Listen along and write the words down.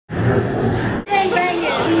Welcome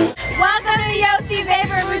to Yosi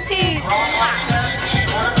Vapor Boutique.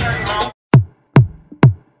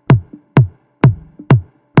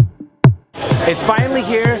 It's finally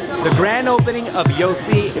here, the grand opening of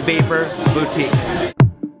Yosi Vapor Boutique.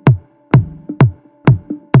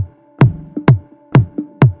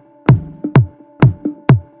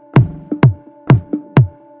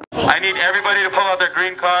 I need everybody to pull out their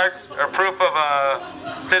green cards or proof of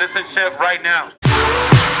citizenship right now.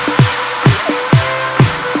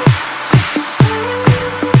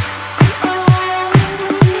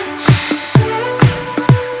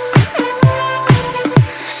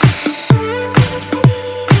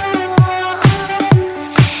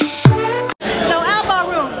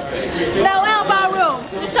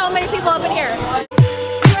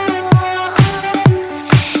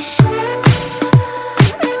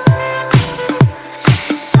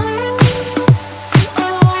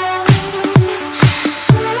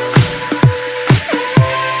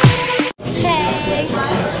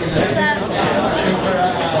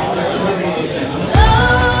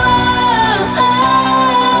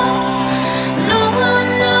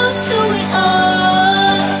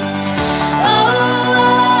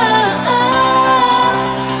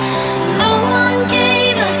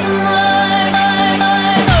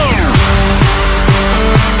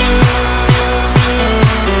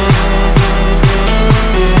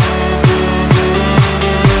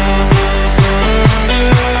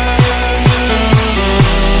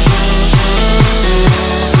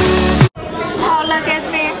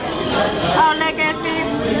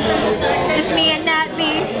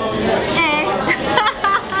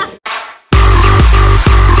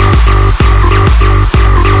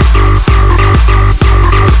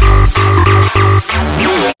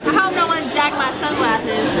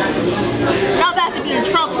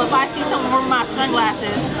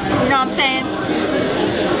 Sunglasses, you know what I'm saying?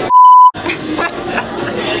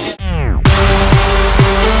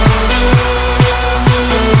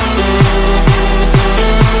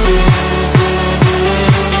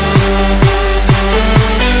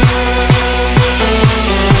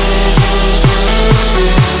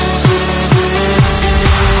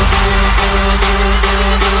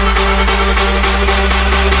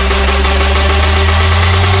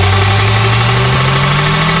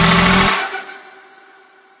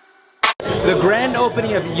 The grand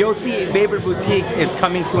opening of Yosi Vapor Boutique is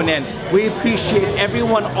coming to an end. We appreciate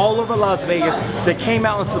everyone all over Las Vegas that came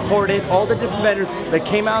out and supported, all the different vendors that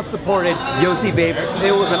came out and supported Yosi Vapes.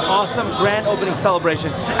 It was an awesome grand opening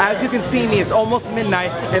celebration. As you can see me, it's almost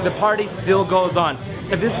midnight and the party still goes on.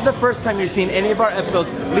 If this is the first time you're seeing any of our episodes,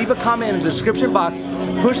 leave a comment in the description box,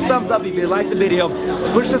 push thumbs up if you like the video,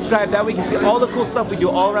 push subscribe, that way you can see all the cool stuff we do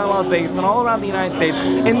all around Las Vegas and all around the United States.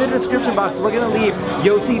 In the description box, we're going to leave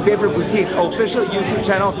Yosi Vapor Boutique's official YouTube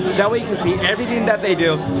channel, that way you can see everything that they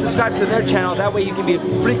do. Subscribe to their channel, that way you can be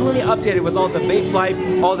frequently updated with all the vape life,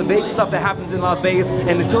 all the vape stuff that happens in Las Vegas.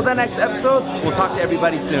 And until the next episode, we'll talk to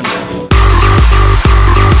everybody soon.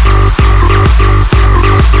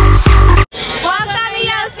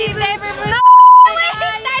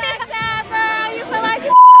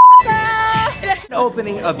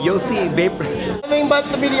 Opening of Yosi Vapor. Nothing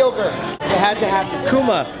but the mediocre. It had to happen.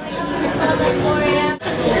 Kuma.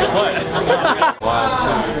 What? 1,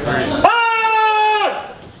 2, 3.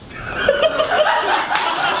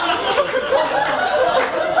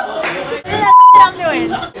 What I'm doing?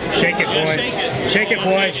 Shake it, boy. Shake it,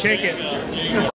 boy. Shake it.